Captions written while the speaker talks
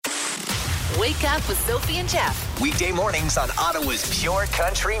Wake up with Sophie and Jeff. Weekday mornings on Ottawa's Pure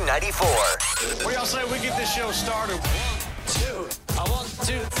Country 94. What do y'all say we get this show started? 1, 2,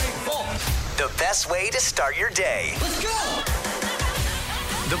 3, 4. The best way to start your day. Let's go!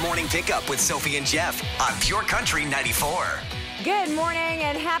 The Morning Pickup with Sophie and Jeff on Pure Country 94. Good morning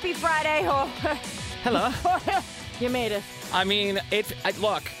and happy Friday. Oh, Hello. you made it. I mean,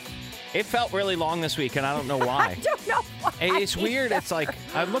 look, it felt really long this week, and I don't know why. I don't know why. It's weird. It's like,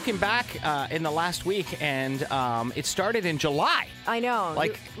 I'm looking back in the last week, and it started in July. I know.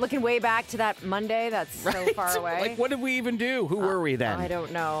 Like, looking way back to that Monday, that's right? so far away. Like, what did we even do? Who were we then? I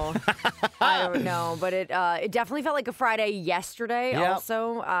don't know. I don't know. But it definitely felt like a Friday yesterday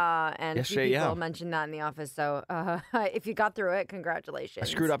also. And a few people mentioned that in the office. So if you got through it, congratulations. I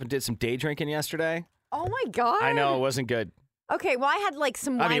screwed up and did some day drinking yesterday. Oh, my God. I know. It wasn't good. Okay, well, I had like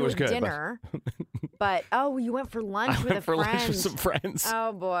some wine it was with good, dinner. But you went for lunch I with went for friend. lunch with some friends.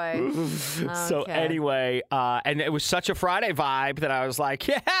 Oh, boy. So anyway, and it was such a Friday vibe that I was like,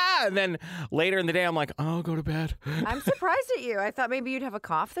 yeah. And then later in the day, I'm like, oh, I'll go to bed. I'm surprised at you. I thought maybe you'd have a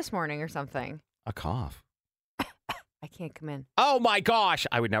cough this morning or something. A cough? I can't come in. Oh, my gosh.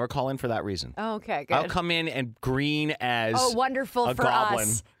 I would never call in for that reason. Oh, okay, good. I'll come in and green as wonderful a for goblin.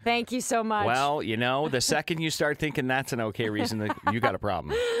 us. Thank you so much. Well, the second you start thinking that's an okay reason, that you got a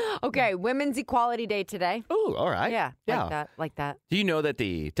problem. Okay, Women's Equality Day today. Oh, all right. Yeah, like that. Do you know that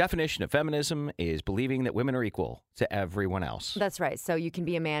the definition of feminism is believing that women are equal to everyone else? That's right. So you can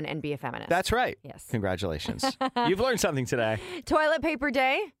be a man and be a feminist. That's right. Yes. Congratulations. You've learned something today. Toilet paper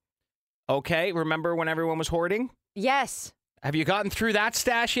day. Okay, remember when everyone was hoarding? Yes. Have you gotten through that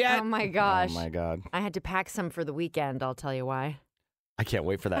stash yet? Oh, my gosh. Oh, my God. I had to pack some for the weekend. I'll tell you why. I can't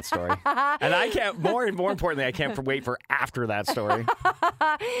wait for that story. And I can't, more importantly, I can't wait for after that story.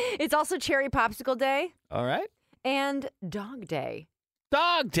 It's also Cherry Popsicle Day. All right. And Dog Day.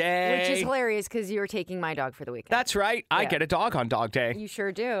 Dog Day. Which is hilarious because you were taking my dog for the weekend. That's right. I get a dog on Dog Day. You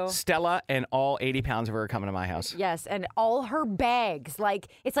sure do. Stella and all 80 pounds of her are coming to my house. Yes, and all her bags.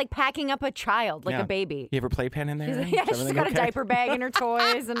 It's like packing up a child, like a baby. You have her playpen in there? She's got a diaper bag and her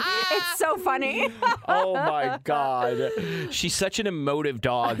toys, and it's so funny. Oh, my God. She's such an emotive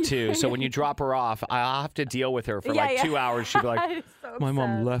dog, too. So when you drop her off, I'll have to deal with her for 2 hours. She'll be like, so my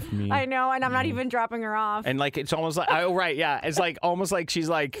mom left me. I know, and I'm not even dropping her off. And it's almost like, oh, right, yeah. It's almost like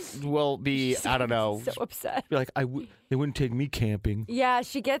she's will be, I don't know. So upset. Be like, they wouldn't take me camping. Yeah,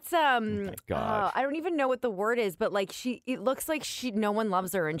 she gets, God. I don't even know what the word is, but it looks like no one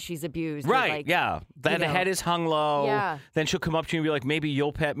loves her and she's abused. Right, yeah. The head is hung low. Yeah. Then she'll come up to you and be like, maybe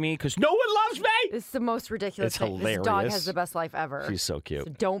you'll pet me because no one loves me. It's the most ridiculous thing. Hilarious. This dog has the best life ever. She's so cute.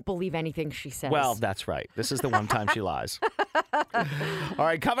 So don't believe anything she says. Well, that's right. This is the one time she lies. All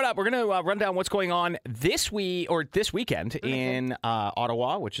right, coming up, we're going to run down what's going on this weekend in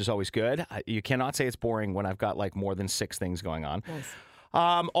Ottawa, which is always good. You cannot say it's boring when I've got more than 6 things going on.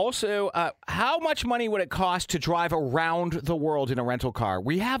 Nice. Also, how much money would it cost to drive around the world in a rental car?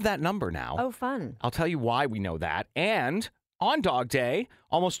 We have that number now. Oh, fun. I'll tell you why we know that. And on Dog Day,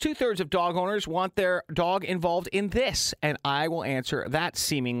 almost 2/3 of dog owners want their dog involved in this. And I will answer that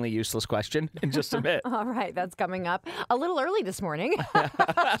seemingly useless question in just a bit. All right, that's coming up a little early this morning. You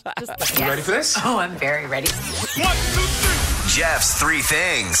ready for this? Oh, I'm very ready. 1, 2, 3. Jeff's 3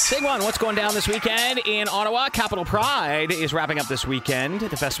 things. Big one. What's going down this weekend in Ottawa? Capital Pride is wrapping up this weekend.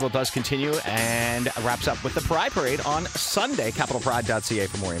 The festival does continue and wraps up with the Pride Parade on Sunday. CapitalPride.ca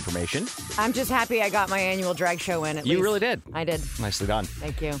for more information. I'm just happy I got my annual drag show in. You really did. I did. Nicely done.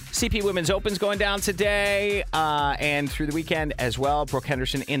 Thank you. CP Women's Open's going down today and through the weekend as well. Brooke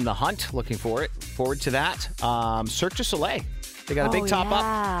Henderson in the hunt. Looking forward to that. Cirque du Soleil. They got a big top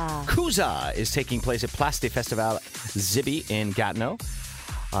up. Kuza is taking place at Place de Festival Zibi in Gatineau.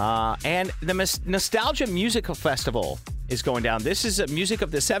 And the Nostalgia Musical Festival is going down. This is music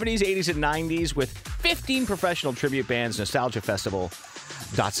of the 70s, 80s, and 90s with 15 professional tribute bands.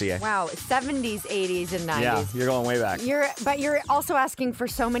 Nostalgiafestival.ca. Wow, 70s, 80s, and 90s. Yeah, you're going way back. But you're also asking for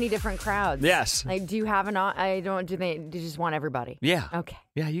so many different crowds. Yes. Do you have do you just want everybody? Yeah. Okay.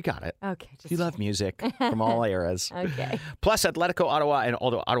 Yeah, you got it. Okay. You love music from all eras. Okay. Plus, Atletico Ottawa and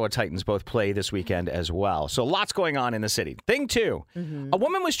Ottawa Titans both play this weekend as well. So lots going on in the city. Thing 2, a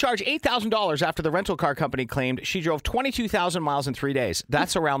woman was charged $8,000 after the rental car company claimed she drove 22,000 miles in 3 days.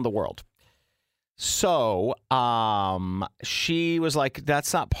 That's around the world. So she was like,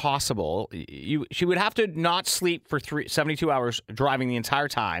 that's not possible. She would have to not sleep for 72 hours driving the entire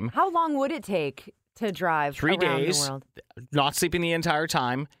time. How long would it take to drive 3 around days, the world? Not sleeping the entire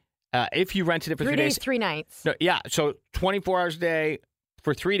time. If you rented it for 3 days. 3 days, 3 nights. No, yeah, so 24 hours a day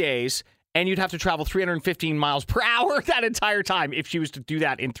for 3 days. And you'd have to travel 315 miles per hour that entire time if she was to do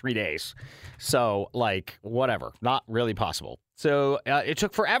that in 3 days. So, like, whatever. Not really possible. So it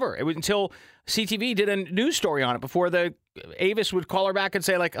took forever. It was until CTV did a news story on it before Avis would call her back and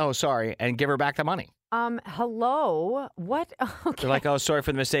say, like, oh, sorry, and give her back the money. Hello? What? Okay. They're like, oh, sorry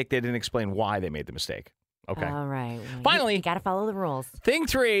for the mistake. They didn't explain why they made the mistake. Okay. All right. Well, Finally, you got to follow the rules. Thing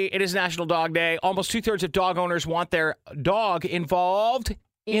 3, it is National Dog Day. Almost 2/3 of dog owners want their dog involved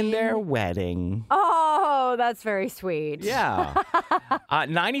in their wedding. Oh, that's very sweet. Yeah.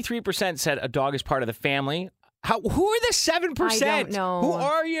 93% said a dog is part of the family. Who are the 7%? I don't know. Who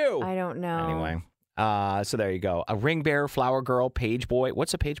are you? I don't know. Anyway, so there you go. A ring bearer, flower girl, page boy.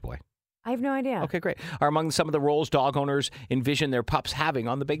 What's a page boy? I have no idea. Okay, great. Are among some of the roles dog owners envision their pups having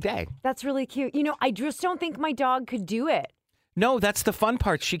on the big day. That's really cute. You know, I just don't think my dog could do it. No, that's the fun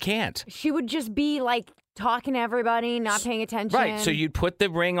part. She can't. She would just be like talking to everybody, not paying attention. Right. So you'd put the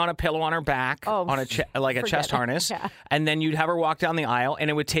ring on a pillow on her back, on a chest harness, and then you'd have her walk down the aisle, and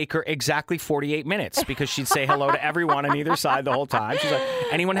it would take her exactly 48 minutes because she'd say hello to everyone on either side the whole time. She's like,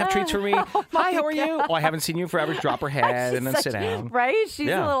 anyone have treats for me? Hi, how are you? Oh, I haven't seen you forever. Drop her head and then sit down. Right? She's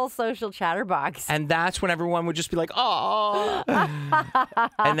a little social chatterbox. And that's when everyone would just be like, oh.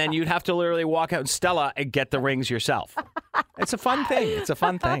 And then you'd have to literally walk out and Stella and get the rings yourself. It's a fun thing. It's a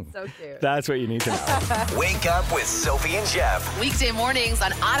fun thing. So cute. That's what you need to know. Wake up with Sophie and Jeff. Weekday mornings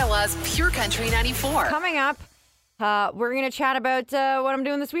on Ottawa's Pure Country 94. Coming up, we're going to chat about what I'm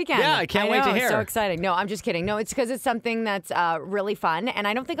doing this weekend. Yeah, I can't wait to hear. It's so exciting. No, I'm just kidding. No, it's because it's something that's really fun, and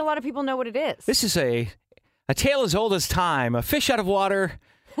I don't think a lot of people know what it is. This is a tale as old as time, a fish out of water.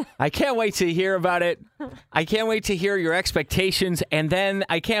 I can't wait to hear about it. I can't wait to hear your expectations, and then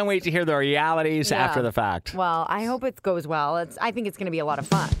I can't wait to hear the realities after the fact. Well, I hope it goes well. I think it's going to be a lot of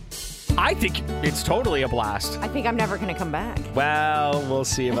fun. I think it's totally a blast. I think I'm never going to come back. Well, we'll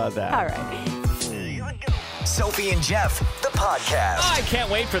see about that. All right. Sophie and Jeff, the podcast. I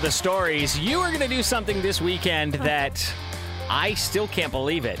can't wait for the stories. You are going to do something this weekend that I still can't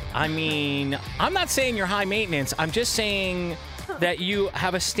believe it. I mean, I'm not saying you're high maintenance. I'm just saying that you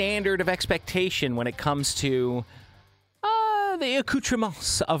have a standard of expectation when it comes to the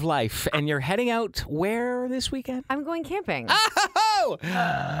accoutrements of life. And you're heading out where this weekend? I'm going camping. Oh!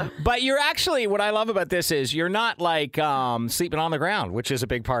 But you're actually, what I love about this is you're not like sleeping on the ground, which is a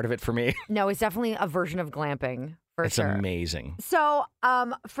big part of it for me. No, it's definitely a version of glamping. It's amazing. So,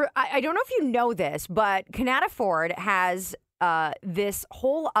 I don't know if you know this, but Canada Ford has this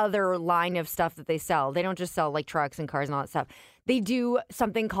whole other line of stuff that they sell. They don't just sell like trucks and cars and all that stuff. They do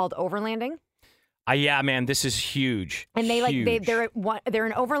something called overlanding. Yeah, man, this is huge. And they're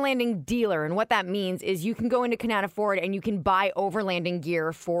an overlanding dealer, and what that means is you can go into Canada Ford and you can buy overlanding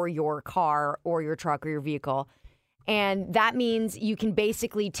gear for your car or your truck or your vehicle. And that means you can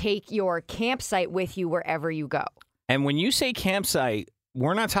basically take your campsite with you wherever you go. And when you say campsite,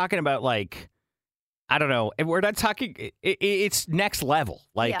 we're not talking about like, I don't know. We're not talking, it's next level.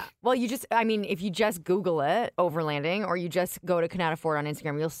 Like, yeah. Well, if you just Google it, overlanding, or you just go to Canada Ford on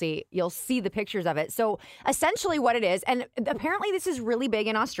Instagram, you'll see the pictures of it. So essentially what it is, and apparently this is really big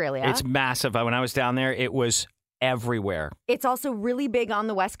in Australia. It's massive. When I was down there, it was everywhere. It's also really big on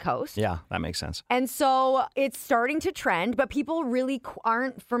the West Coast. Yeah, that makes sense. And so it's starting to trend, but people really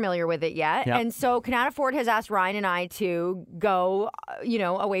aren't familiar with it yet. Yep. And so Canada Ford has asked Ryan and I to go,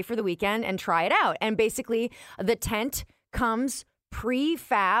 away for the weekend and try it out. And basically, the tent comes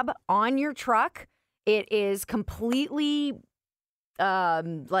prefab on your truck. It is completely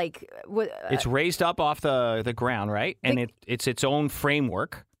it's raised up off the ground, right? And it's its own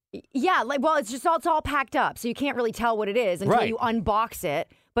framework. Yeah, it's all packed up, so you can't really tell what it is until you unbox it.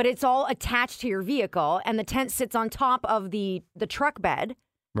 But it's all attached to your vehicle, and the tent sits on top of the truck bed.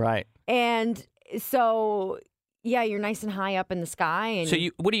 Right. And so, yeah, you're nice and high up in the sky. And so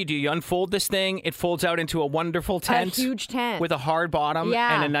what do? You unfold this thing, it folds out into a wonderful tent. A huge tent. With a hard bottom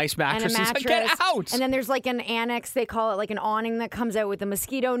and a nice mattress. And a mattress. Get out! And then there's like an annex, they call it like an awning that comes out with a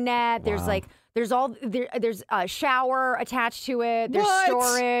mosquito net. Wow. There's a shower attached to it. There's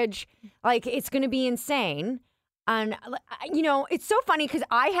storage. Like, it's going to be insane. And, it's so funny because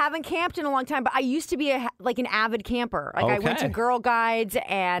I haven't camped in a long time, but I used to be an avid camper. Like, I went to Girl Guides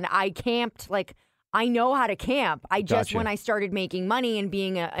and I camped. Like, I know how to camp. When I started making money and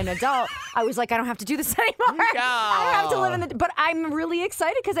being an adult, I was like, I don't have to do this anymore. I don't have to live in the... But I'm really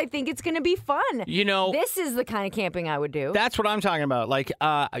excited because I think it's going to be fun. This is the kind of camping I would do. That's what I'm talking about. Like,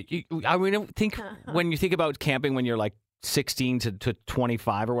 when you think about camping when you're like 16 to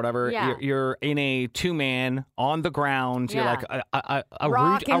 25 or whatever, you're in a two-man on the ground. You're like a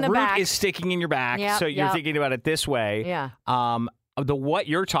root is sticking in your back. So you're thinking about it this way. Yeah. what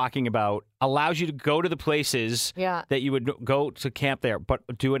you're talking about allows you to go to the places that you would go to camp there, but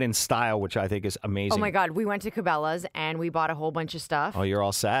do it in style, which I think is amazing. Oh my God, we went to Cabela's and we bought a whole bunch of stuff. Oh, you're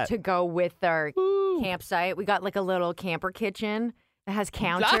all set to go with our campsite. We got like a little camper kitchen that has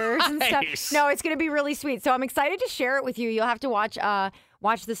counters and stuff. No, it's going to be really sweet. So I'm excited to share it with you. You'll have to watch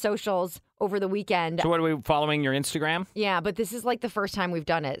the socials over the weekend. So what are we following your Instagram? Yeah, but this is like the first time we've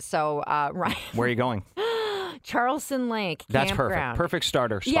done it. So Ryan, where are you going? Charleston Lake That's campground. Perfect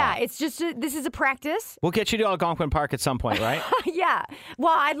starter spot. Yeah, it's just this is a practice. We'll get you to Algonquin Park at some point, right? Yeah.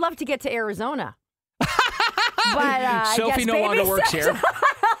 Well, I'd love to get to Arizona. But Sophie no longer works here.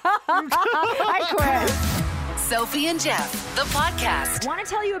 I quit. Sophie and Jeff, the podcast. Want to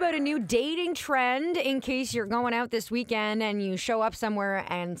tell you about a new dating trend in case you're going out this weekend and you show up somewhere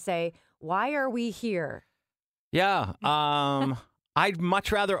and say, "Why are we here?" Yeah. I'd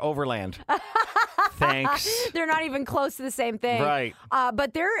much rather overland. Thanks. They're not even close to the same thing. Right.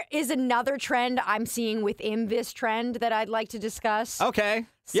 But there is another trend I'm seeing within this trend that I'd like to discuss. Okay.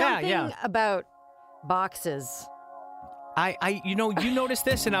 Something about boxes. You noticed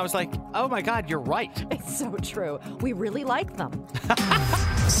this and I was like, oh my God, you're right. It's so true. We really like them.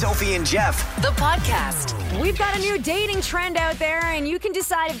 Sophie and Jeff, the podcast. We've got a new dating trend out there and you can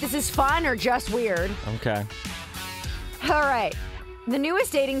decide if this is fun or just weird. Okay. All right. The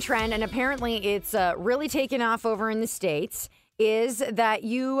newest dating trend, and apparently it's really taken off over in the States, is that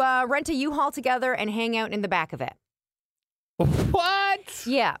you rent a U-Haul together and hang out in the back of it. What?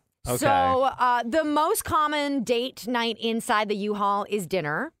 Yeah. Okay. So the most common date night inside the U-Haul is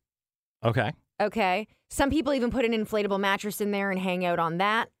dinner. Okay. Okay. Some people even put an inflatable mattress in there and hang out on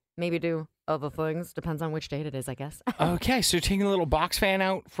that. Maybe do other things. Depends on which date it is, I guess. Okay. So you're taking a little box fan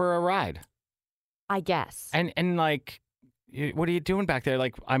out for a ride. I guess. And like... What are you doing back there?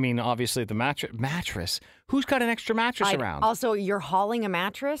 Like, I mean, obviously the mattress. Who's got an extra mattress around? Also, you're hauling a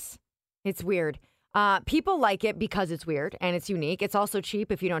mattress? It's weird. People like it because it's weird and it's unique. It's also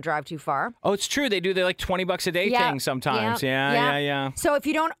cheap if you don't drive too far. Oh, it's true. They do the like $20 a day thing sometimes. Yeah. So if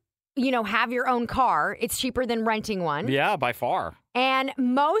you don't, have your own car, it's cheaper than renting one. Yeah, by far. And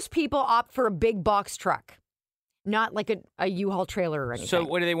most people opt for a big box truck. Not like a U-Haul trailer or anything. So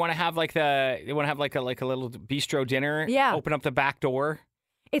what do they want to have? They want to have like a little bistro dinner? Yeah. Open up the back door?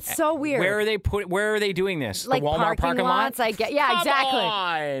 It's so weird. Where are they doing this? Like the Walmart parking lots, lot? I get. Yeah, exactly.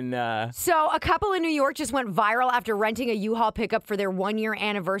 Come on. So a couple in New York just went viral after renting a U-Haul pickup for their 1-year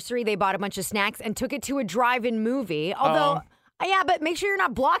anniversary. They bought a bunch of snacks and took it to a drive-in movie. Although... Yeah, but make sure you're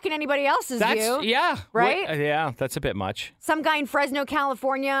not blocking anybody else's view. Yeah. Right? Yeah, that's a bit much. Some guy in Fresno,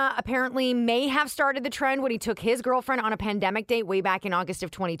 California, apparently may have started the trend when he took his girlfriend on a pandemic date way back in August of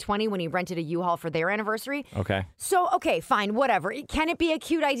 2020 when he rented a U-Haul for their anniversary. Okay. So, okay, fine, whatever. Can it be a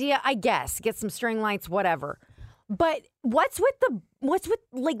cute idea? I guess. Get some string lights, whatever. But what's with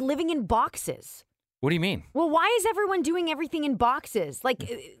like living in boxes? What do you mean? Well, why is everyone doing everything in boxes? Like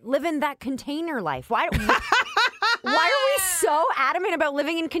living that container life. Why are we so adamant about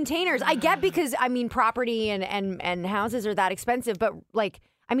living in containers? I get because, property and houses are that expensive, but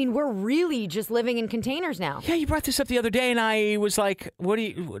we're really just living in containers now. Yeah, you brought this up the other day and I was like, what do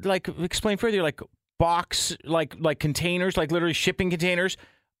you, like, explain further, like box, like containers, like literally shipping containers.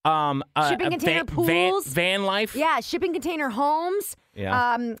 Shipping container pools. Van life. Yeah, shipping container homes.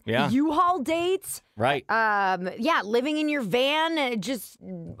 Yeah. U-Haul dates. Right. Living in your van.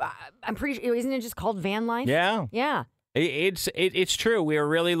 I'm pretty sure, isn't it just called van life? Yeah. Yeah. It's true. We are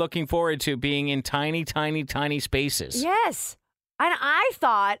really looking forward to being in tiny, tiny, tiny spaces. Yes. And I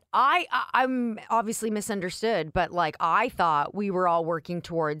thought, I'm obviously misunderstood, but I thought we were all working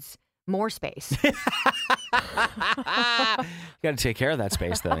towards more space. You got to take care of that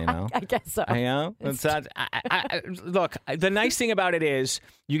space, though, I guess so. Look, the nice thing about it is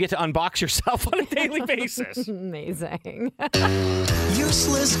you get to unbox yourself on a daily basis. Amazing.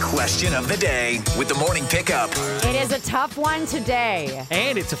 Useless question of the day with the morning pickup. It is a tough one today.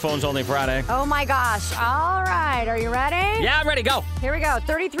 And it's a Phones Only Friday. Oh, my gosh. All right. Are you ready? Yeah, I'm ready. Go. Here we go.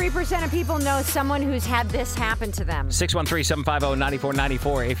 33% of people know someone who's had this happen to them.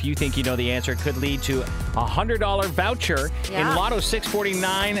 613-750-9494. If you think you know the answer, it could lead to a $100 voucher in Lotto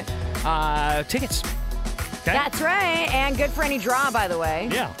 649 tickets. Okay? That's right. And good for any draw, by the way.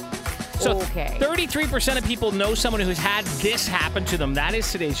 Yeah. So okay. 33% of people know someone who's had this happen to them. That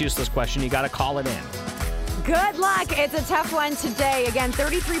is today's useless question. You got to call it in. Good luck. It's a tough one today. Again,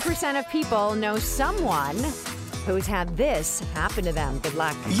 33% of people know someone who's had this happen to them. Good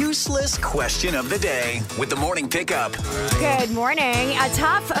luck. Useless question of the day with the morning pickup. Good morning. A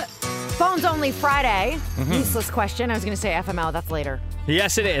tough Phones Only Friday. Useless question. I was going to say FML. That's later.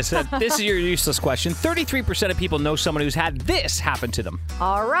 Yes, it is. This is your useless question. 33% of people know someone who's had this happen to them.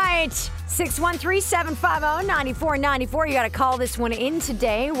 All right. 613-750-9494. You got to call this one in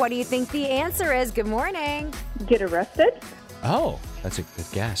today. What do you think the answer is? Good morning. Get arrested? Oh, that's a good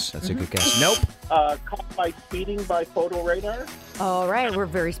guess. That's a good guess. Nope. Caught by speeding by photo radar. All right. We're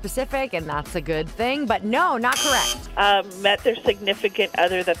very specific, and that's a good thing. But no, not correct. Met their significant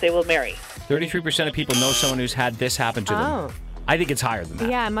other that they will marry. 33% of people know someone who's had this happen to them. Oh. I think it's higher than that.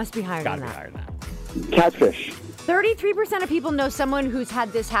 Yeah, it must be higher Gotta than be that. higher than that. Catfish. 33% of people know someone who's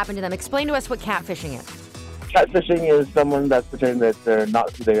had this happen to them. Explain to us what catfishing is. Catfishing is someone that's pretending that they're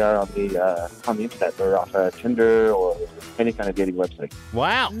not who they are on the internet or off Tinder or any kind of dating website.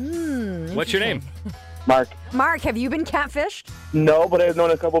 Wow. What's your name? Mark. Mark, have you been catfished? No, but I've known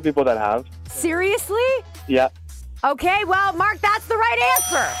a couple people that have. Seriously? Yeah. Okay, well, Mark, that's the right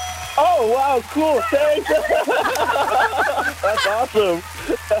answer. Oh, wow, cool. Thanks. That's awesome.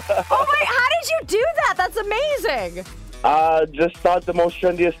 Oh, wait, how did you do that? That's amazing. Just thought the most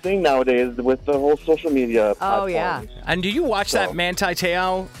trendiest thing nowadays with the whole social media platform. Oh, yeah. And do you watch that Manti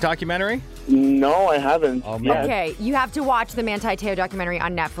Te'o documentary? No, I haven't. Oh, man. yet. Okay, you have to watch the Manti Te'o documentary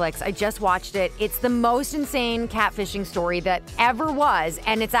on Netflix. I just watched it. It's the most insane catfishing story that ever was,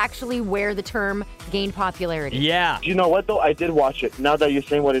 and it's actually where the term gained popularity. Yeah. You know what, though? I did watch it. Now that you're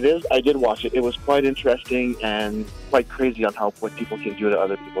saying what it is, I did watch it. It was quite interesting and quite crazy on what people can do to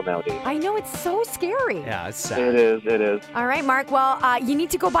other people nowadays. I know, it's so scary. Yeah, it's sad. It is. All right, Mark. Well, you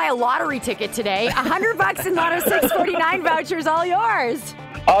need to go buy a lottery ticket today. $100 in Lotto 649 vouchers, all yours.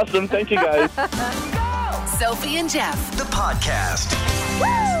 Awesome. Thank you, guys. Sophie and Jeff. The podcast.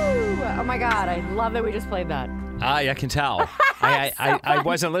 Woo! Oh my God, I love that we just played that. I can tell. I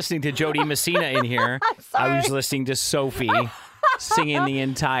wasn't listening to Jody Messina in here. I was listening to Sophie singing the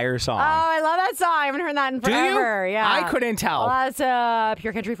entire song. Oh, I love that song. I haven't heard that in forever. Do you? Yeah. I couldn't tell. Well, that's a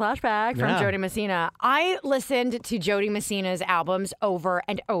Pure Country Flashback from Yeah. Jody Messina. I listened to Jody Messina's albums over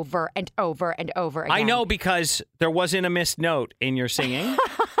and over and over and over again. I know, because there wasn't a missed note in your singing.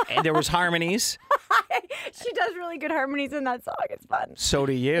 And there was harmonies. She does really good harmonies in that song. It's fun. So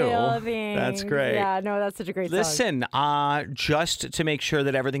do you. Yeah, That's thanks. great. Yeah, no, that's such a great song. Listen, just to make sure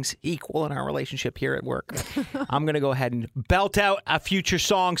that everything's equal in our relationship here at work, I'm going to go ahead and belt out a future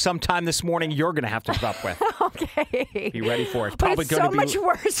song sometime this morning you're going to have to put up with. Okay. Be ready for it. It's But probably it's going so to be much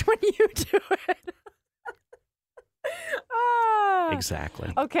worse when you do it.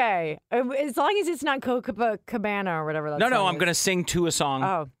 Exactly. Okay. As long as it's not Copacabana or whatever that No, song I'm is. going to sing to a song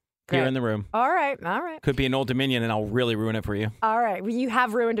Oh, here great. in the room. All right. Could be an Old Dominion, and I'll really ruin it for you. All right. Well, you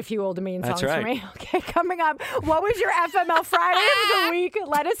have ruined a few Old Dominion songs That's for right. me. Okay, coming up, what was your FML Friday of the week?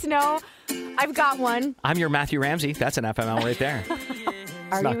 Let us know. I've got one. I'm your Matthew Ramsey. That's an FML right there.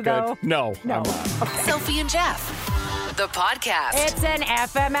 Are Not you, good. though? No. No. I'm not. Sophie and Jeff. The podcast. It's an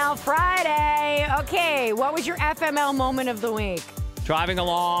FML Friday. Okay, what was your FML moment of the week? Driving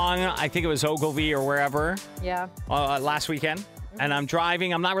along, I think it was Ogilvy or wherever, Yeah. last weekend. And I'm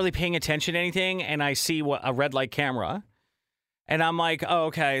driving. I'm not really paying attention to anything. And I see a red light camera. And I'm like, oh,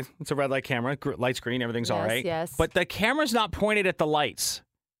 okay. It's a red light camera. Light's green. Everything's all Yes, right. yes. But the camera's not pointed at the lights.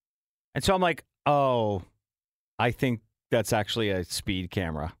 And so I'm like, oh, I think that's actually a speed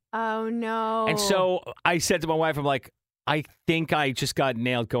camera. Oh, no. And so I said to my wife, I'm like, I think I just got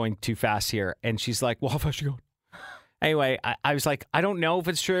nailed going too fast here. And she's like, well, how fast are you going? Anyway, I was like, I don't know if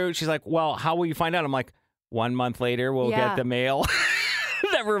it's true. She's like, well, how will you find out? I'm like, 1 month later, we'll Yeah. get the mail.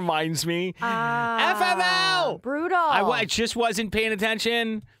 That reminds me. FML! Brutal. I just wasn't paying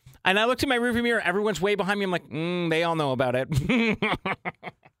attention. And I looked in my rearview mirror. Everyone's way behind me. I'm like, they all know about it.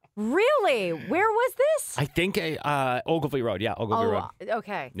 Really? Where was this? I think Ogilvy Road. Yeah, Ogilvy Road.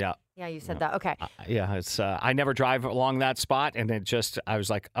 Okay. Yeah. Yeah, you said that. Okay. Yeah, it's. I never drive along that spot. And I was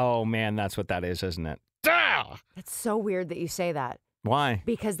like, oh, man, that's what that is, isn't it? Ah! That's so weird that you say that Why?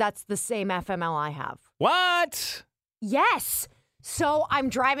 because that's the same FML I have. What? Yes. So I'm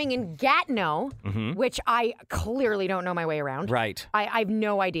driving in Gatineau, Mm-hmm. which I clearly don't know my way around. Right. I have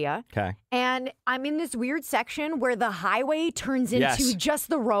no idea. Okay. And I'm in this weird section where the highway turns into Yes. just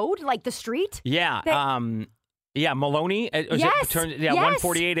the road, like the street. Yeah. They- Yeah, Maloney. Yes,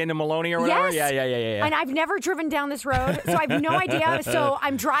 148 into Maloney or whatever. Yes. Yeah. And I've never driven down this road, so I have no idea. So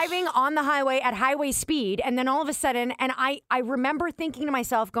I'm driving on the highway at highway speed, and then all of a sudden, and I remember thinking to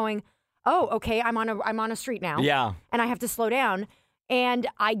myself, going, "Oh, okay, I'm on a street now, Yeah. and I have to slow down." And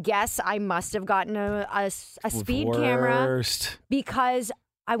I guess I must have gotten a speed camera Worst. because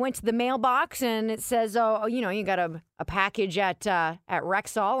I went to the mailbox and it says, "Oh, you got a package at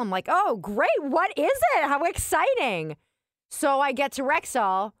Rexall." I'm like, "Oh, great! What is it? How exciting!" So I get to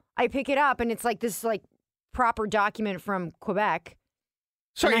Rexall, I pick it up, and it's like this proper document from Quebec,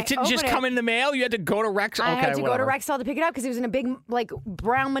 Sorry, And it didn't just come in the mail? You had to go to Rexall? I Okay, had to go to whatever. Rexall to pick it up because it was in a big, like,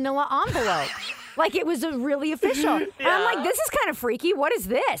 brown manila envelope. Like, it was really official. And I'm like, this is kind of freaky. What is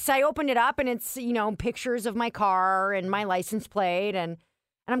this? I opened it up, and it's, pictures of my car and my license plate. And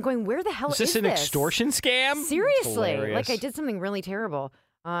I'm going, where the hell is this? Is this an extortion scam? Seriously. Hilarious. Like, I did something really terrible.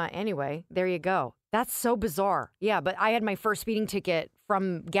 Anyway, there you go. That's so bizarre. Yeah, but I had my first speeding ticket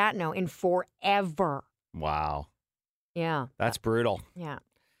from Gatineau in forever. Wow. Yeah. That's brutal. Yeah.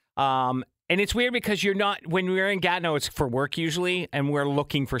 And it's weird because when we're in Gatineau, it's for work usually, and we're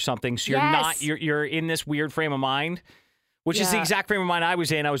looking for something. So you're in this weird frame of mind, which is the exact frame of mind I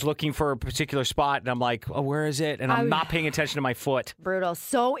was in. I was looking for a particular spot, and I'm like, oh, where is it? And I'm not paying attention to my foot. Brutal.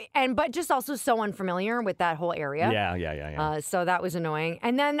 But just also so unfamiliar with that whole area. Yeah. So that was annoying.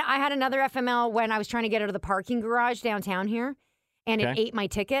 And then I had another FML when I was trying to get out of the parking garage downtown here, and it ate my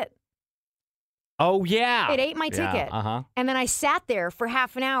ticket. Oh, yeah. It ate my ticket. Uh-huh. And then I sat there for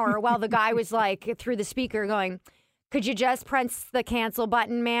half an hour while the guy was like through the speaker going, could you just press the cancel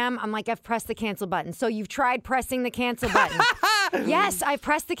button, ma'am? I'm like, I've pressed the cancel button. So you've tried pressing the cancel button. Yes, I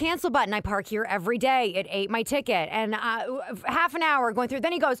pressed the cancel button. I park here every day. It ate my ticket. And half an hour going through.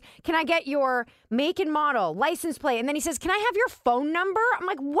 Then he goes, can I get your make and model, license plate? And then he says, can I have your phone number? I'm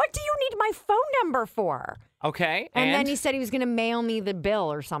like, what do you need my phone number for? Okay. And then he said he was going to mail me the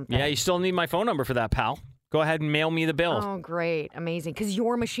bill or something. Yeah, you still need my phone number for that, pal. Go ahead and mail me the bill. Oh, great. Amazing. Because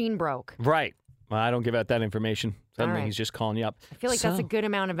your machine broke. Right. Well, I don't give out that information. Suddenly right. he's just calling you up. I feel like that's a good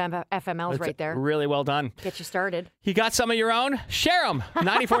amount of FMLs right there. Really well done. Get you started. You got some of your own? Share them.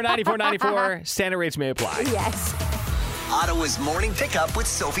 94, 94, 94. Standard rates may apply. Yes. Ottawa's Morning Pickup with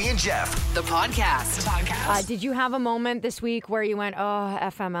Sophie and Jeff. The podcast. Did you have a moment this week where you went, oh,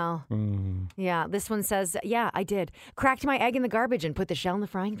 FML? Yeah, this one says, yeah, I did. Cracked my egg in the garbage and put the shell in the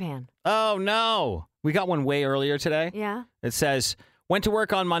frying pan. Oh, no. We got one way earlier today. Yeah. It says, went to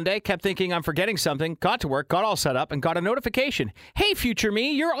work on Monday, kept thinking I'm forgetting something, got to work, got all set up, and got a notification. Hey, future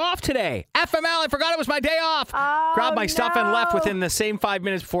me, you're off today. FML, I forgot it was my day off. Oh, Grabbed my stuff and left within the same 5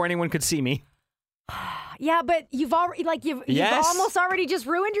 minutes before anyone could see me. Yeah, but you've already, you've Yes. almost already just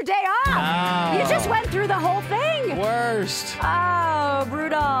ruined your day off. You just went through the whole thing. Worst. Oh,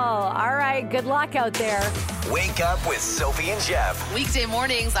 brutal. All right, good luck out there. Wake up with Sophie and Jeff. Weekday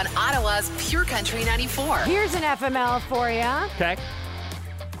mornings on Ottawa's Pure Country 94. Here's an FML for you. Okay.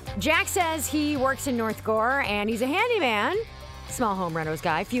 Jack says he works in North Gore and he's a handyman, small home renos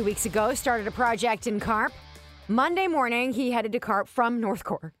guy. A few weeks ago, started a project in Carp. Monday morning, he headed to Carp from North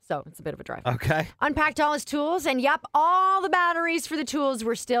Gore, so it's a bit of a drive. Okay. Unpacked all his tools, and yep, all the batteries for the tools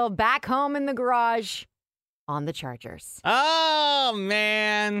were still back home in the garage on the chargers. Oh,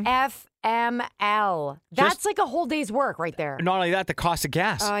 man. FML. That's like a whole day's work right there. Not only that, the cost of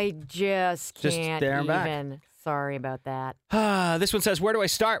gas. I just can't there and back. even. Sorry about that. This one says, where do I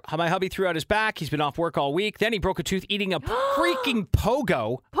start? My hubby threw out his back. He's been off work all week. Then he broke a tooth eating a freaking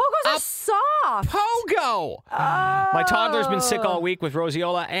pogo. Pogos are soft. Pogo! My toddler's been sick all week with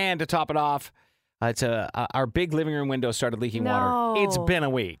roseola, and to top it off, our big living room window started leaking water. It's been a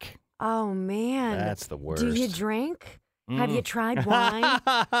week. Oh, man. That's the worst. Do you drink? Have you tried wine?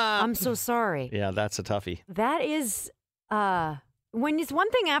 I'm so sorry. Yeah, that's a toughie. That is, when it's one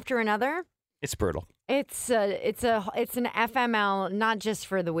thing after another. It's brutal. It's an FML, not just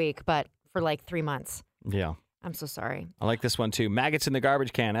for the week, but for like 3 months. Yeah. I'm so sorry. I like this one too. Maggots in the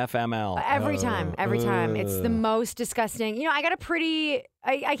garbage can, FML. Every time. It's the most disgusting. I got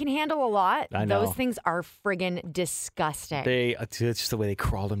I can handle a lot. I know. Those things are friggin' disgusting. It's just the way they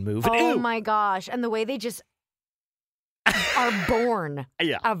crawl and move. Oh Ew! my gosh. And the way they just are born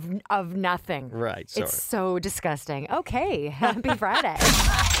of nothing. Right. Sorry. It's so disgusting. Okay. Happy Friday.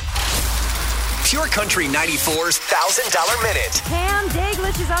 Pure Country 94's $1,000 minute. Pam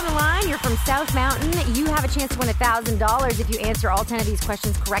Daglish is on the line. You're from South Mountain. You have a chance to win $1,000 if you answer all 10 of these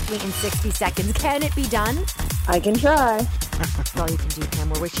questions correctly in 60 seconds. Can it be done? I can try. That's all you can do,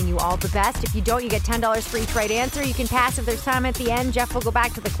 Pam. We're wishing you all the best. If you don't, you get $10 for each right answer. You can pass if there's time at the end. Jeff will go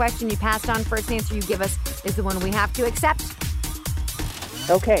back to the question you passed on. First answer you give us is the one we have to accept.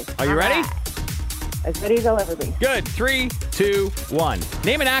 Okay. Are you ready? As ready as I'll ever be. Good. 3, 2, 1.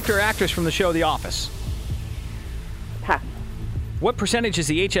 Name an actor or actress from the show The Office. Pass. What percentage is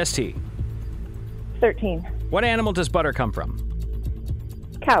the HST? 13. What animal does butter come from?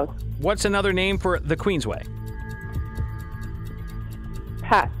 Cows. What's another name for the Queensway?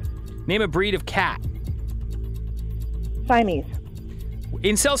 Pass. Name a breed of cat. Siamese.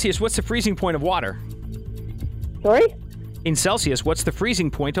 In Celsius, what's the freezing point of water? Sorry? In Celsius, what's the freezing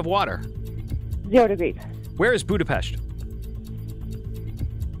point of water? 0 degrees. Where is Budapest?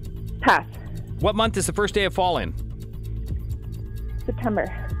 Pass. What month is the first day of fall in? September.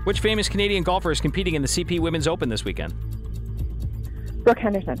 Which famous Canadian golfer is competing in the CP Women's Open this weekend? Brooke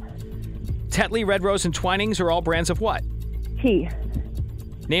Henderson. Tetley, Red Rose, and Twinings are all brands of what? Tea.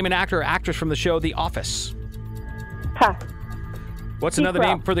 Name an actor or actress from the show The Office. Pass. What's Steve another Carell.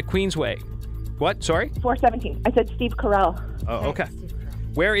 name for the Queensway? What? Sorry? 417. I said Steve Carell. Oh, okay.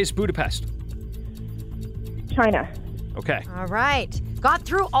 Where is Budapest? China. Okay. All right. Got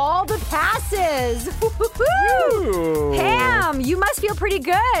through all the passes. Woo-hoo-hoo. Pam, you must feel pretty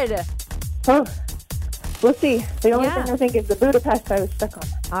good. Oh, we'll see. The only Yeah. thing I think is the Budapest I was stuck on.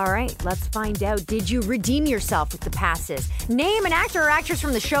 All right, let's find out. Did you redeem yourself with the passes? Name an actor or actress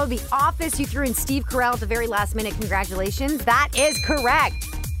from the show The Office. You threw in Steve Carell at the very last minute. Congratulations. That is correct.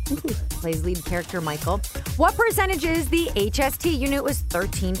 Plays lead character Michael. What percentage is the HST? You knew it was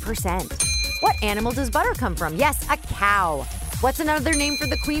 13%. What animal does butter come from? Yes, a cow. What's another name for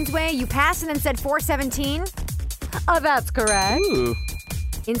the Queensway? You passed and then said 417. Oh, that's correct. Ooh.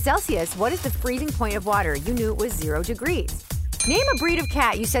 In Celsius, what is the freezing point of water? You knew it was 0 degrees. Name a breed of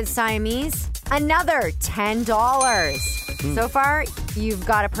cat. You said Siamese. Another $10. So far, you've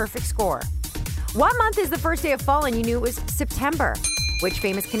got a perfect score. What month is the first day of fall? And you knew it was September. Which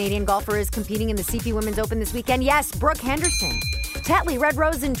famous Canadian golfer is competing in the CP Women's Open this weekend? Yes, Brooke Henderson. Tetley, Red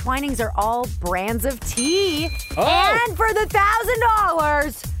Rose, and Twinings are all brands of tea. Oh. And for the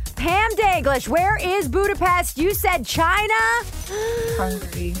 $1,000, Pam Daglish, where is Budapest? You said China.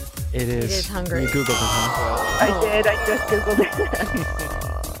 Hungry. It is. It is Hungary. You Googled it, huh? I did. I just Googled it.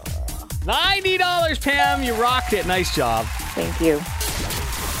 $90, Pam. You rocked it. Nice job. Thank you.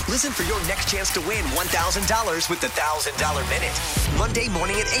 Listen for your next chance to win $1,000 with the $1,000 Minute. Monday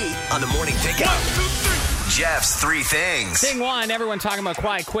morning at 8 on the Morning Pickup. Jeff's 3 things. Thing one, everyone talking about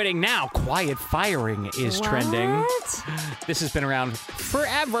quiet quitting. Now, quiet firing is trending. What? This has been around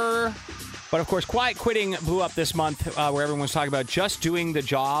forever. But of course, quiet quitting blew up this month where everyone's talking about just doing the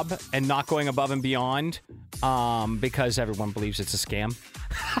job and not going above and beyond because everyone believes it's a scam.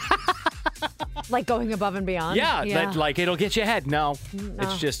 Like going above and beyond? Yeah. That, like it'll get you ahead. No,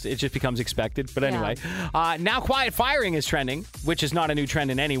 it just becomes expected. But anyway, now quiet firing is trending, which is not a new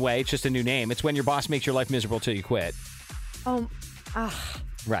trend in any way. It's just a new name. It's when your boss makes your life miserable till you quit.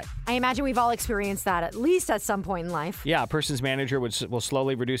 Right. I imagine we've all experienced that at least at some point in life. Yeah, a person's manager will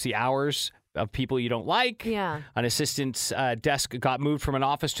slowly reduce the hours of people you don't like. Yeah. An assistant's desk got moved from an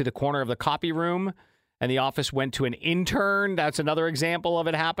office to the corner of the copy room, and the office went to an intern. That's another example of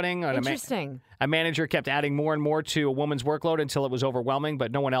it happening. Interesting. A manager kept adding more and more to a woman's workload until it was overwhelming,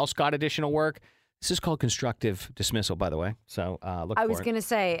 but no one else got additional work. This is called constructive dismissal, by the way. So look for it. I was going to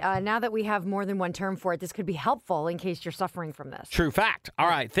say, now that we have more than one term for it, this could be helpful in case you're suffering from this. True fact. All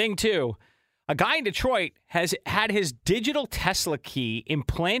right, thing two. A guy in Detroit has had his digital Tesla key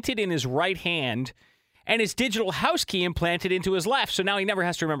implanted in his right hand and his digital house key implanted into his left. So now he never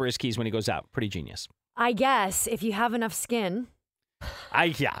has to remember his keys when he goes out. Pretty genius. I guess if you have enough skin.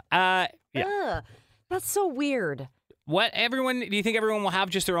 Yeah. Ugh, that's so weird. Do you think everyone will have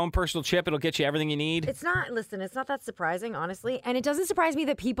just their own personal chip? It'll get you everything you need? It's not that surprising, honestly. And it doesn't surprise me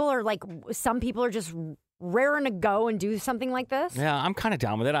that some people are just raring to go and do something like this. Yeah, I'm kind of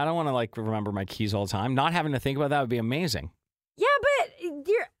down with it. I don't want to remember my keys all the time. Not having to think about that would be amazing. Yeah, but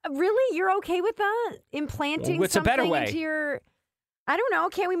you're okay with that? Implanting What's a better way? into your, I don't know.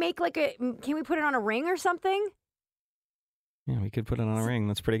 Can we put it on a ring or something? Yeah, we could put it on a ring.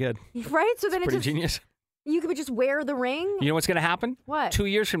 That's pretty good. Right? So then Pretty genius. You could just wear the ring. You know what's going to happen? What? 2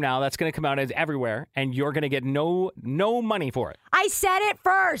 years from now, that's going to come out as everywhere, and you're going to get no money for it. I said it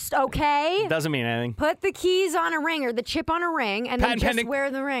first, okay? Doesn't mean anything. Put the keys on a ring or the chip on a ring, and then just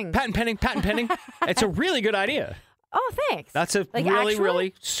wear the ring. Patent pending. It's a really good idea. Oh, thanks. That's a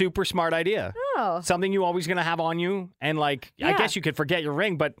really super smart idea. Oh. Something you always going to have on you, and I guess you could forget your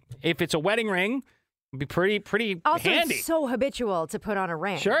ring, but if it's a wedding ring, it'd be pretty also, handy. It's so habitual to put on a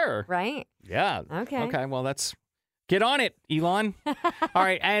ring. Sure. Right? Yeah. Okay. Well, get on it, Elon. All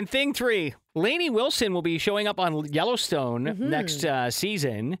right. And thing three, Lainey Wilson will be showing up on Yellowstone next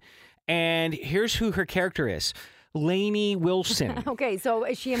season. And here's who her character is. Lainey Wilson. Okay. So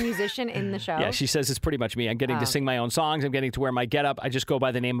is she a musician in the show? Yeah, she says it's pretty much me. I'm getting to sing my own songs. I'm getting to wear my getup. I just go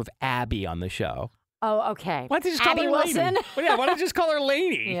by the name of Abby on the show. Oh, okay. Why don't you just call Abby her Wilson? Lainey? Well, yeah, why don't you just call her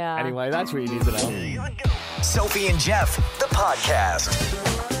Lainey? Yeah. Anyway, that's what you need to know. Sophie and Jeff, the podcast.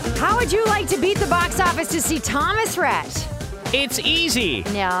 How would you like to beat the box office to see Thomas Rhett? It's easy.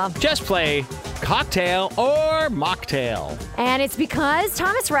 Yeah. Just play cocktail or mocktail. And it's because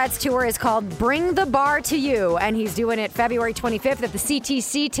Thomas Rhett's tour is called Bring the Bar to You, and he's doing it February 25th at the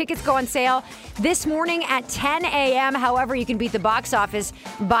CTC. Tickets go on sale this morning at 10 a.m. However, you can beat the box office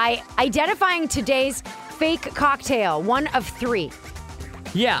by identifying today's fake cocktail, one of three.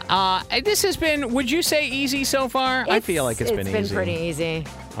 Yeah. This has been, would you say, easy so far? I feel like it's been easy. It's been pretty easy.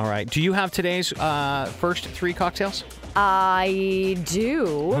 All right. Do you have today's first 3 cocktails? I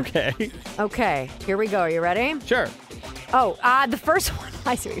do. Okay. Okay. Here we go. Are you ready? Sure. Oh, the first one.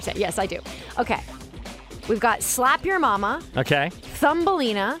 I see what you're saying. Yes, I do. Okay. We've got Slap Your Mama, Okay.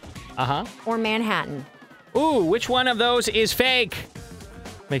 Thumbelina, or Manhattan. Ooh, which one of those is fake?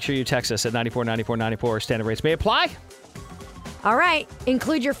 Make sure you text us at 949494. Standard rates may apply. All right.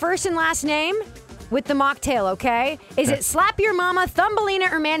 Include your first and last name with the mocktail, okay? Is it Slap Your Mama, Thumbelina,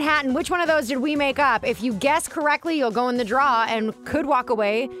 or Manhattan? Which one of those did we make up? If you guess correctly, you'll go in the draw and could walk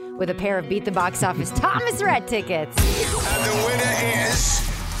away with a pair of Beat the Box Office Thomas Rhett tickets. And the winner is...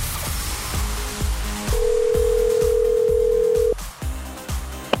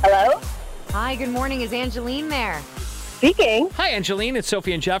 Hello? Hi, good morning. Is Angeline there? Speaking. Hi, Angeline. It's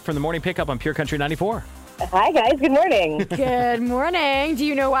Sophie and Jeff from the Morning Pickup on Pure Country 94. Hi, guys. Good morning. Good morning. Do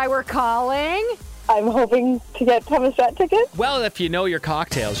you know why we're calling? I'm hoping to get Thomas Rhett tickets. Well, if you know your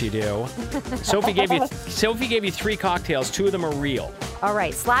cocktails, you do. Sophie gave you 3 cocktails. 2 of them are real. All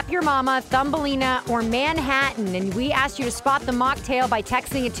right. Slap Your Mama, Thumbelina, or Manhattan. And we asked you to spot the mocktail by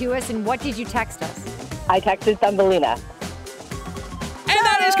texting it to us. And what did you text us? I texted Thumbelina. And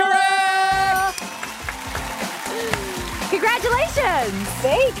that is correct! Congratulations!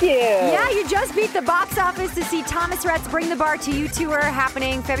 Thank you. Yeah, you just beat the box office to see Thomas Rhett's Bring the Bar to You tour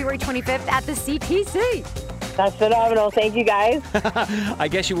happening February 25th at the CTC. That's phenomenal. Thank you, guys. I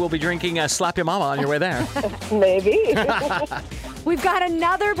guess you will be drinking Slap Your Mama on your way there. Maybe. We've got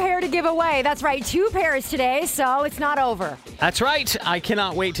another pair to give away. That's right, 2 pairs today, so it's not over. That's right. I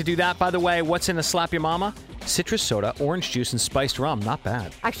cannot wait to do that. By the way, what's in a Slap Your Mama? Citrus soda, orange juice, and spiced rum. Not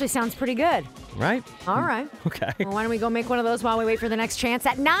bad. Actually sounds pretty good. Right? All right. Okay. Well, why don't we go make one of those while we wait for the next chance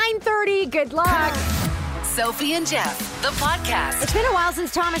at 9:30. Good luck. Sophie and Jeff, the podcast. It's been a while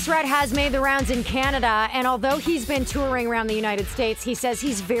since Thomas Rhett has made the rounds in Canada, and although he's been touring around the United States, he says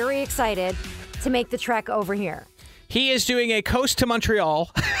he's very excited to make the trek over here. He is doing a coast to Montreal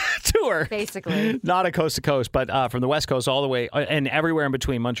tour. Basically. Not a coast to coast, but from the West Coast all the way and everywhere in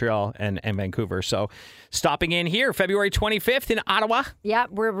between Montreal and Vancouver. So stopping in here February 25th in Ottawa. Yeah,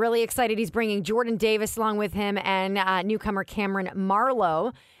 we're really excited. He's bringing Jordan Davis along with him and newcomer Cameron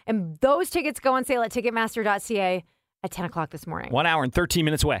Marlowe. And those tickets go on sale at Ticketmaster.ca at 10 o'clock this morning. 1 hour and 13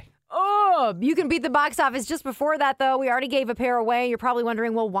 minutes away. Oh, you can beat the box office. Just before that, though, we already gave a pair away. You're probably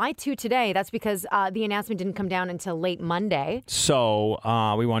wondering, well, why 2 today? That's because the announcement didn't come down until late Monday. So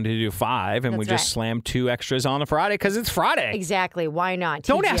we wanted to do 5, and we just slammed 2 extras on a Friday because it's Friday. Exactly. Why not?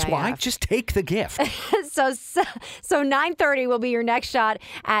 Don't ask why. Just take the gift. So 9:30 will be your next shot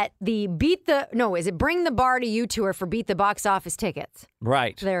at the Bring the Bar to You tour for Beat the Box Office tickets.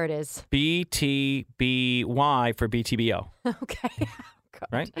 Right. There it is. BTBY for BTBO. Okay.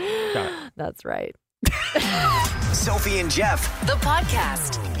 Right? Got it. That's right. Sophie and Jeff. The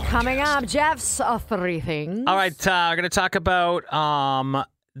podcast. Coming up, Jeff's 3 things. All right, we're going to talk about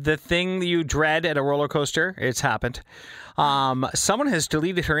the thing that you dread at a roller coaster. It's happened. Someone has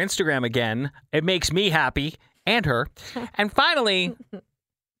deleted her Instagram again. It makes me happy and her. And finally,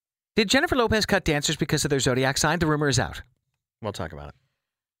 did Jennifer Lopez cut dancers because of their zodiac sign? The rumor is out. We'll talk about it.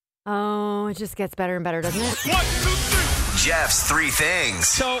 Oh, it just gets better and better, doesn't it? Jeff's 3 things.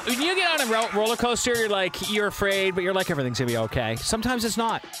 So when you get on a roller coaster, you're afraid, but you're like, everything's going to be okay. Sometimes it's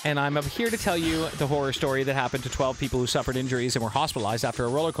not. And I'm here to tell you the horror story that happened to 12 people who suffered injuries and were hospitalized after a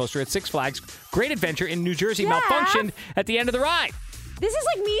roller coaster at Six Flags Great Adventure in New Jersey malfunctioned at the end of the ride. This is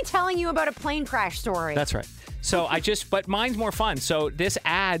like me telling you about a plane crash story. That's right. So but mine's more fun. So this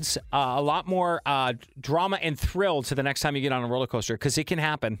adds a lot more drama and thrill to the next time you get on a roller coaster because it can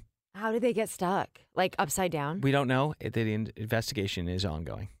happen. How did they get stuck? Like upside down? We don't know. The investigation is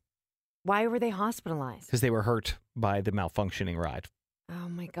ongoing. Why were they hospitalized? Because they were hurt by the malfunctioning ride. Oh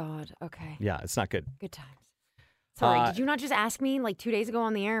my God. Okay. Yeah, it's not good. Good times. Sorry, did you not just ask me like 2 days ago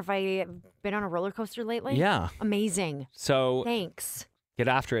on the air if I been on a roller coaster lately? Yeah. Amazing. So thanks. Get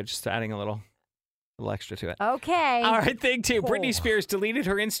after it, just adding a little extra to it. Okay. All right, thing 2. Britney Spears deleted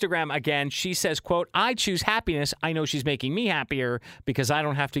her Instagram again. She says, quote, I choose happiness. I know she's making me happier because I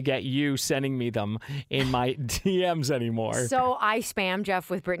don't have to get you sending me them in my DMs anymore. So I spam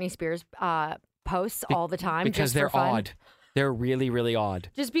Jeff with Britney Spears posts all the time. Because just they're for fun. odd. They're really, really odd.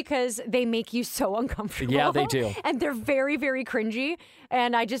 Just because they make you so uncomfortable. Yeah, they do. And they're very, very cringy.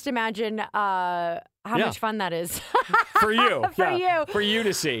 And I just imagine how much fun that is. For you. You. For you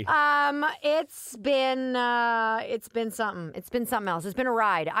to see. It's been something. It's been something else. It's been a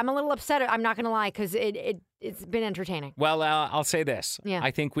ride. I'm a little upset. I'm not going to lie because it's been entertaining. Well, I'll say this. Yeah.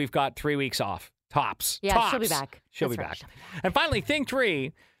 I think we've got 3 weeks off Tops. Yeah, Tops. she'll be back. She'll That's be right, back. she'll be And finally, thing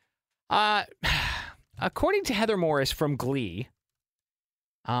 3. According to Heather Morris from Glee,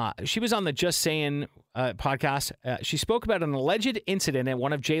 she was on the Just Saying podcast. She spoke about an alleged incident at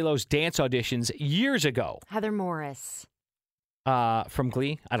one of J-Lo's dance auditions years ago. Heather Morris. From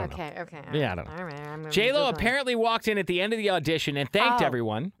Glee? I don't know. Okay. Yeah, I don't know. All right. I'm J-Lo Googling. apparently walked in at the end of the audition and thanked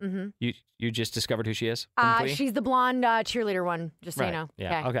everyone. Mm-hmm. You just discovered who she is from Glee? She's the blonde cheerleader one, just so you know.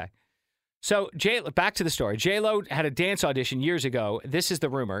 Yeah, okay. So, back to the story. J-Lo had a dance audition years ago. This is the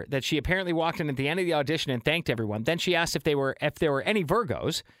rumor, that she apparently walked in at the end of the audition and thanked everyone. Then she asked if there were any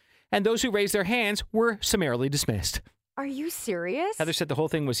Virgos, and those who raised their hands were summarily dismissed. Are you serious? Heather said the whole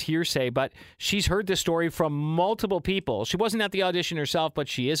thing was hearsay, but she's heard this story from multiple people. She wasn't at the audition herself, but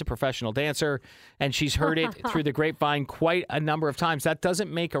she is a professional dancer, and she's heard it through the grapevine quite a number of times. That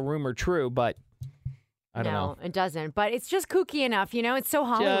doesn't make a rumor true, but I don't know. No, it doesn't. But it's just kooky enough, you know? It's so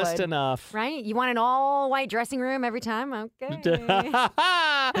Hollywood. Just enough. Right? You want an all-white dressing room every time? Okay.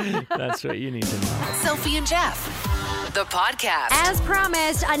 That's what you need to know. Sophie and Jeff, the podcast. As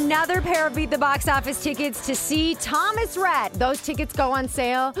promised, another pair of Beat the Box Office tickets to see Thomas Rhett. Those tickets go on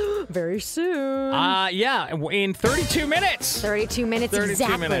sale very soon. Yeah, in 32 minutes. 32 minutes 32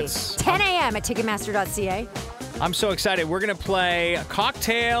 exactly. minutes. 10 a.m. at Ticketmaster.ca. I'm so excited. We're going to play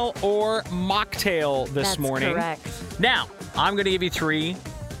cocktail or mocktail this morning. Correct. Now, I'm going to give you 3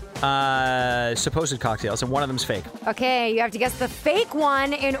 supposed cocktails, and one of them's fake. Okay, you have to guess the fake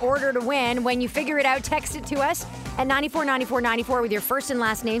one in order to win. When you figure it out, text it to us at 949494 with your first and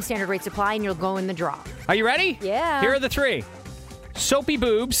last name, standard rate supply, and you'll go in the draw. Are you ready? Yeah. Here are the 3. Soapy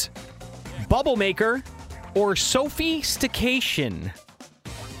boobs, bubble maker, or sophistication.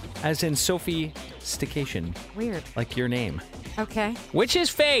 As in sophistication. Weird. Like your name. Okay. Which is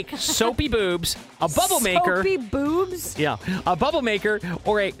fake? Soapy boobs, a bubble maker. Soapy boobs? Yeah, a bubble maker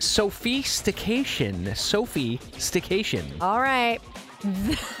or a sophistication. Sophistication. All right.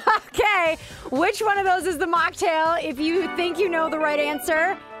 Okay. Which one of those is the mocktail? If you think you know the right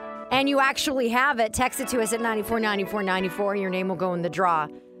answer and you actually have it, text it to us at 949494. Your name will go in the draw,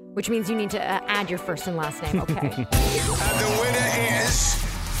 which means you need to add your first and last name. Okay. And the winner is...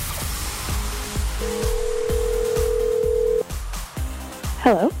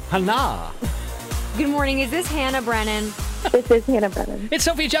 Hello, Hannah. Good morning. Is this Hannah Brennan? this is Hannah Brennan. It's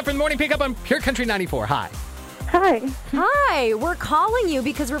Sophie and Jeff in the Morning Pickup on Pure Country 94. Hi. Hi. Hi. We're calling you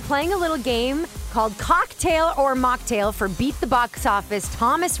because we're playing a little game called Cocktail or Mocktail for Beat the Box Office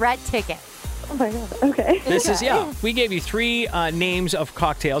Thomas Rhett ticket. Oh my God. Okay. This is, we gave you 3 names of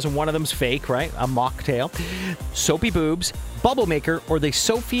cocktails, and one of them's fake, right? A mocktail. Soapy boobs, bubble maker, or the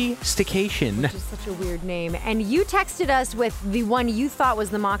sophistication. Which is such a weird name. And you texted us with the one you thought was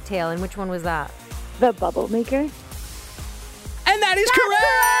the mocktail, and which one was that? The bubble maker. And that is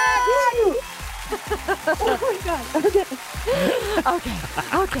correct! Oh my God. Okay.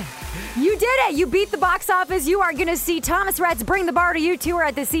 Okay. You did it. You beat the box office. You are going to see Thomas Rhett's Bring the Bar to You tour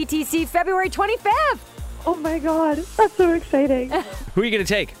at the CTC February 25th. Oh my God. That's so exciting. Who are you going to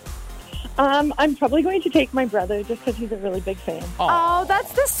take? I'm probably going to take my brother just because he's a really big fan. Oh,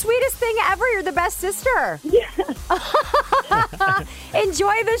 that's the sweetest thing ever. You're the best sister. Yeah.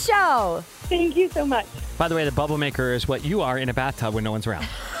 Enjoy the show. Thank you so much. By the way, the bubble maker is what you are in a bathtub when no one's around.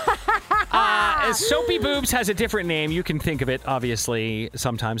 Soapy boobs has a different name. You can think of it, obviously,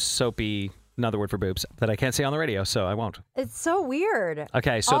 sometimes. Soapy, another word for boobs that I can't say on the radio, so I won't. It's so weird.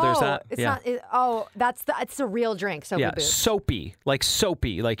 Okay, so there's that. It's not. It's a real drink. Soapy Yeah, boobs. soapy,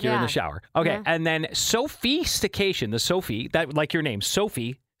 like you're in the shower. Okay, Yeah. and then sophistication, the Sophie, that like your name,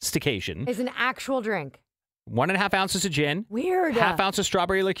 sophistication. Is an actual drink. 1.5 ounces of gin. Weird. Half ounce of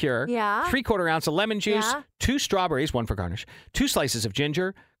strawberry liqueur. Yeah. 3/4 ounce of lemon juice. Yeah. 2 strawberries, 1 for garnish. 2 slices of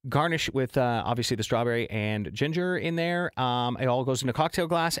ginger. Garnish with obviously the strawberry and ginger in there. It all goes in a cocktail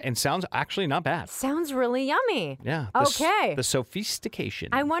glass and sounds actually not bad. Sounds really yummy. Yeah. Okay. The sophistication.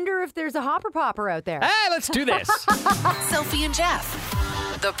 I wonder if there's a hopper popper out there. Hey, let's do this. Sophie and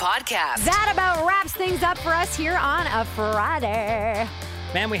Jeff, the podcast. That about wraps things up for us here on a Friday.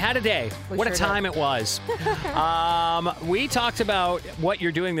 Man, we had a day. What a sure time it was. We talked about what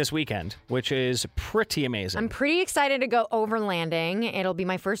you're doing this weekend, which is pretty amazing. I'm pretty excited to go overlanding. It'll be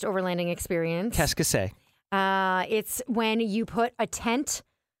my first overlanding experience. Qu'est-ce que c'est? It's when you put a tent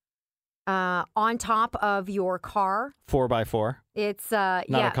on top of your car. 4x4. It's Not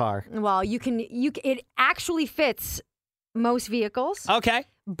a car. Well, it actually fits most vehicles. Okay.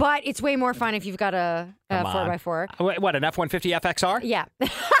 But it's way more fun if you've got a Come on. 4x4. What, an F-150 FXR? Yeah.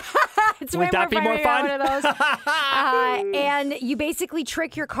 It's way Would that be fun more to get fun? one of those. And you basically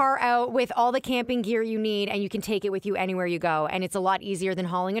trick your car out with all the camping gear you need, and you can take it with you anywhere you go. And it's a lot easier than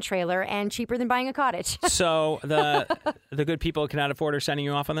hauling a trailer and cheaper than buying a cottage. So the good people at Cannot Afford are sending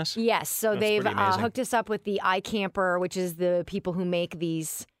you off on this? Yes. So That's they've pretty amazing. hooked us up with the iCamper, which is the people who make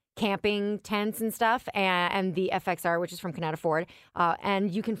these camping tents and stuff, and the FXR, which is from Cannot Afford. And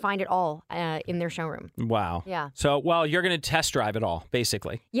you can find it all in their showroom. Wow. Yeah. So, well, you're going to test drive it all,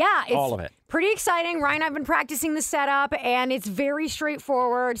 basically. Yeah, it's All of it. pretty exciting. Ryan, I've been practicing the setup, and it's very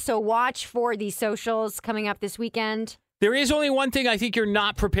straightforward. So watch for the socials coming up this weekend. There is only one thing I think you're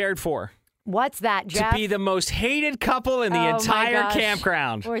not prepared for. What's that, Jeff? To be the most hated couple in the Oh, my entire gosh.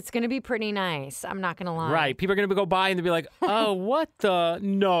 campground. Or it's going to be pretty nice. I'm not going to lie. Right. People are going to go by and they'll be like, oh, what the?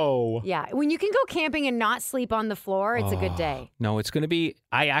 No. Yeah. When you can go camping and not sleep on the floor, it's a good day. No, it's going to be,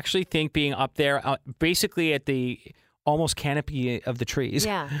 I actually think being up there, basically at the almost canopy of the trees,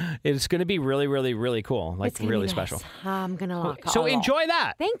 Yeah. it's going to be really, really, really cool. Like It's gonna be really nice. special. I'm going to look. So enjoy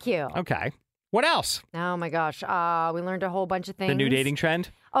that. Thank you. Okay. What else? Oh, my gosh. We learned a whole bunch of things. The new dating trend?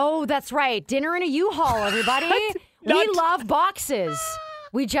 Oh, that's right. Dinner in a U-Haul, everybody. We love boxes.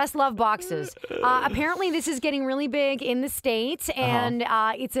 We just love boxes. Apparently, this is getting really big in the States, and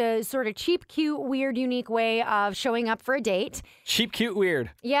it's a sort of cheap, cute, weird, unique way of showing up for a date. Cheap, cute, weird.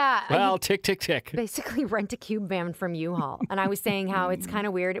 Yeah. Well, tick, tick, tick. Basically rent a cube van from U-Haul. And I was saying how it's kind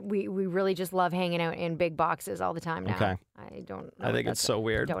of weird. We really just love hanging out in big boxes all the time now. Okay. I don't know. I think it's so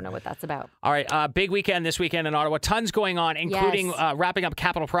weird. I don't know what that's about. All right, big weekend this weekend in Ottawa. Tons going on, including Yes. wrapping up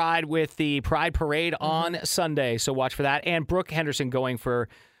Capitol Pride with the Pride Parade Mm-hmm. on Sunday. So watch for that. And Brooke Henderson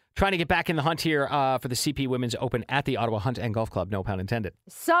trying to get back in the hunt here for the CP Women's Open at the Ottawa Hunt and Golf Club. No pun intended.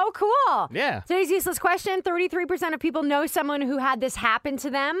 So cool. Yeah. Today's useless question. 33% of people know someone who had this happen to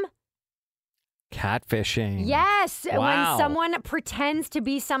them. Catfishing. Yes. Wow. When someone pretends to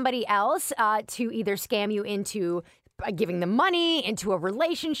be somebody else to either scam you into giving them money, into a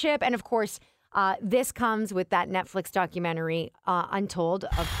relationship. And of course, this comes with that Netflix documentary, Untold,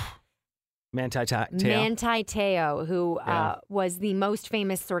 of Manti Teo. Manti Teo, who was the most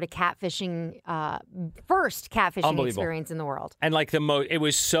famous sort of catfishing, first catfishing Unbelievable. experience in the world. And like it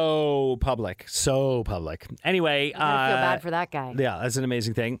was so public. Anyway. I feel bad for that guy. Yeah, that's an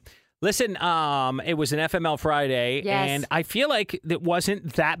amazing thing. Listen, it was an FML Friday, Yes. and I feel like it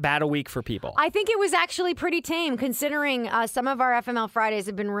wasn't that bad a week for people. I think it was actually pretty tame, considering some of our FML Fridays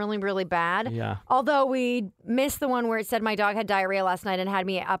have been really, really bad. Yeah. Although we missed the one where it said my dog had diarrhea last night and had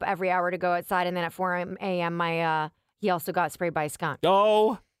me up every hour to go outside, and then at 4 a.m. He also got sprayed by a skunk.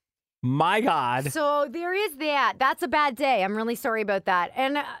 Oh, my God. So there is that. That's a bad day. I'm really sorry about that.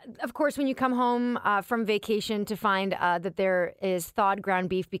 And of course, when you come home from vacation to find that there is thawed ground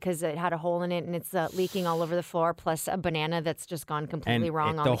beef because it had a hole in it and it's leaking all over the floor, plus a banana that's just gone completely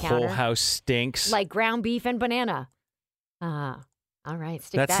wrong on the counter. The whole house stinks. Like ground beef and banana. All right,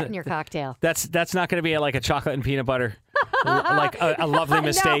 stick that in your cocktail. That's not going to be like a chocolate and peanut butter, like a lovely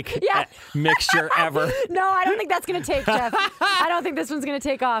mistake mixture ever. No, I don't think that's going to take, Jeff. I don't think this one's going to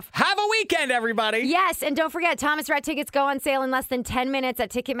take off. Have a weekend, everybody. Yes, and don't forget, Thomas Rhett tickets go on sale in less than 10 minutes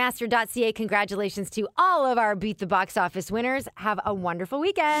at Ticketmaster.ca. Congratulations to all of our Beat the Box Office winners. Have a wonderful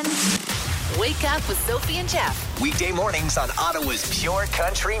weekend. Wake up with Sophie and Jeff. Weekday mornings on Ottawa's Pure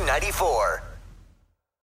Country 94.